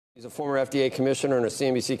He's a former FDA commissioner and a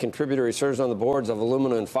CNBC contributor. He serves on the boards of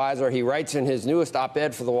Illumina and Pfizer. He writes in his newest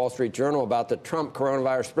op-ed for the Wall Street Journal about the Trump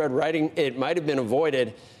coronavirus spread, writing it might have been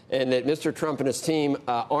avoided and that Mr. Trump and his team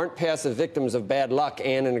aren't passive victims of bad luck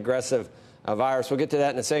and an aggressive virus. We'll get to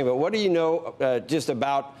that in a second. But what do you know just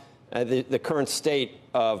about the current state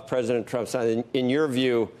of President Trump's, in your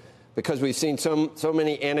view, because we've seen so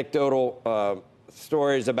many anecdotal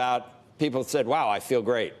stories about people said, wow, I feel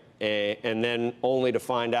great. And then only to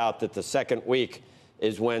find out that the second week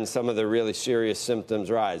is when some of the really serious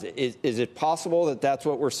symptoms rise. Is it possible that that's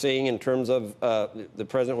what we're seeing in terms of the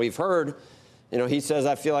president? We've heard, he says,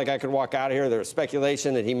 I feel like I could walk out of here. There's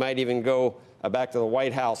speculation that he might even go back to the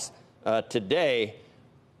White House today.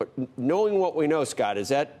 But knowing what we know, Scott, does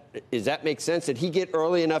that make sense? Did he get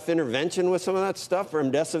early enough intervention with some of that stuff,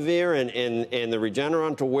 remdesivir and the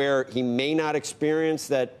Regeneron, to where he may not experience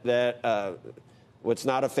that what's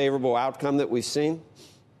not a favorable outcome that we've seen?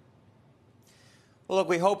 Well, look,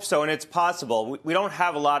 we hope so, and it's possible. We don't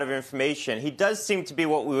have a lot of information. He does seem to be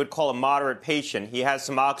what we would call a moderate patient. He has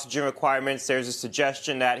some oxygen requirements. There's a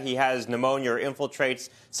suggestion that he has pneumonia or infiltrates,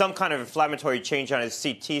 some kind of inflammatory change on his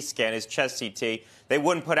CT scan, his chest CT. They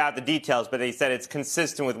wouldn't put out the details, but they said it's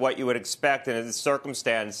consistent with what you would expect in this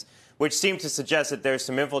circumstance, which seemed to suggest that there's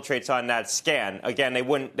some infiltrates on that scan. Again, they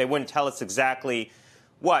wouldn't tell us exactly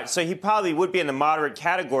what? So he probably would be in the moderate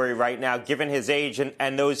category right now, given his age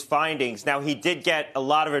and those findings. Now, he did get a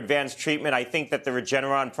lot of advanced treatment. I think that the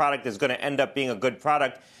Regeneron product is going to end up being a good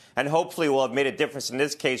product, and hopefully will have made a difference in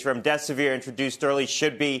this case. Remdesivir, introduced early,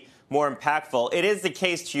 should be more impactful. It is the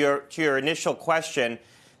case, to your initial question,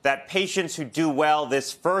 that patients who do well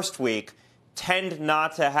this first week tend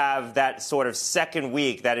not to have that sort of second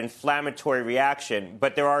week, that inflammatory reaction.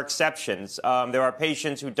 But there are exceptions. There are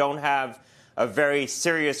patients who don't have a very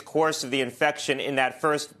serious course of the infection in that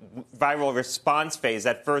first viral response phase,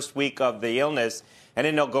 that first week of the illness, and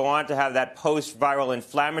then they'll go on to have that post-viral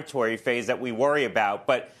inflammatory phase that we worry about.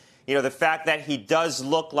 But, the fact that he does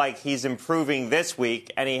look like he's improving this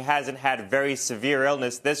week and he hasn't had very severe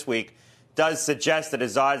illness this week does suggest that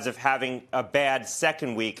his odds of having a bad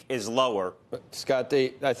second week is lower. Scott,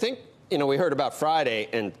 I think, we heard about Friday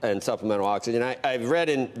and supplemental oxygen. I've read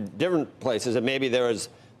in different places that maybe there was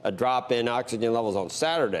a drop in oxygen levels on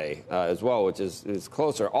Saturday as well, which is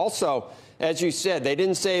closer. Also, as you said, they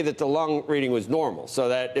didn't say that the lung reading was normal. So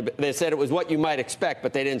that they said it was what you might expect,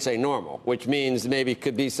 but they didn't say normal, which means maybe it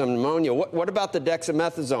could be some pneumonia. What about the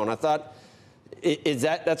dexamethasone? I thought,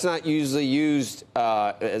 that's not usually used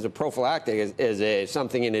as a prophylactic, as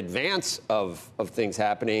something in advance of things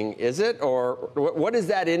happening, is it? Or what does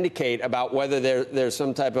that indicate about whether there's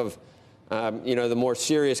some type of the more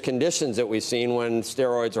serious conditions that we've seen when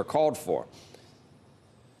steroids are called for?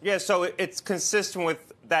 Yeah, so it's consistent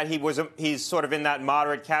with that he's sort of in that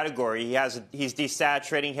moderate category. He's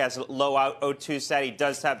desaturating, he has low O2 sat, he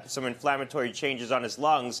does have some inflammatory changes on his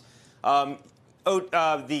lungs. The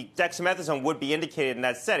dexamethasone would be indicated in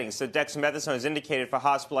that setting. So dexamethasone is indicated for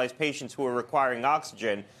hospitalized patients who are requiring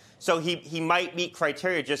oxygen. So he might meet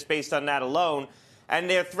criteria just based on that alone. And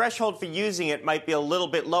their threshold for using it might be a little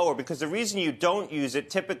bit lower, because the reason you don't use it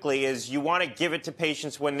typically is you want to give it to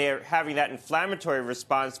patients when they're having that inflammatory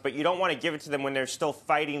response, but you don't want to give it to them when they're still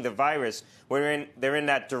fighting the virus, when they're in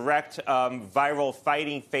that direct viral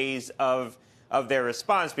fighting phase of their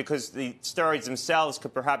response, because the steroids themselves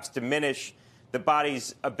could perhaps diminish the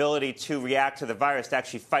body's ability to react to the virus, to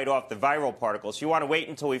actually fight off the viral particles. So you want to wait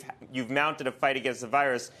until you've mounted a fight against the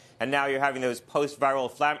virus, and now you're having those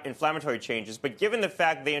post-viral inflammatory changes. But given the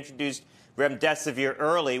fact they introduced remdesivir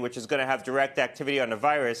early, which is going to have direct activity on the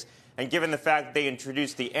virus, and given the fact that they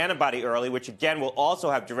introduced the antibody early, which again will also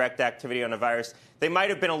have direct activity on the virus, they might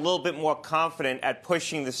have been a little bit more confident at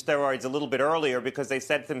pushing the steroids a little bit earlier, because they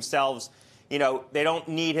said to themselves, they don't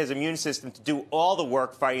need his immune system to do all the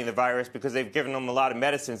work fighting the virus, because they've given him a lot of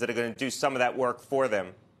medicines that are going to do some of that work for them.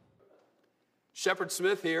 Shepard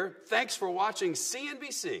Smith here. Thanks for watching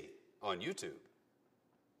CNBC on YouTube.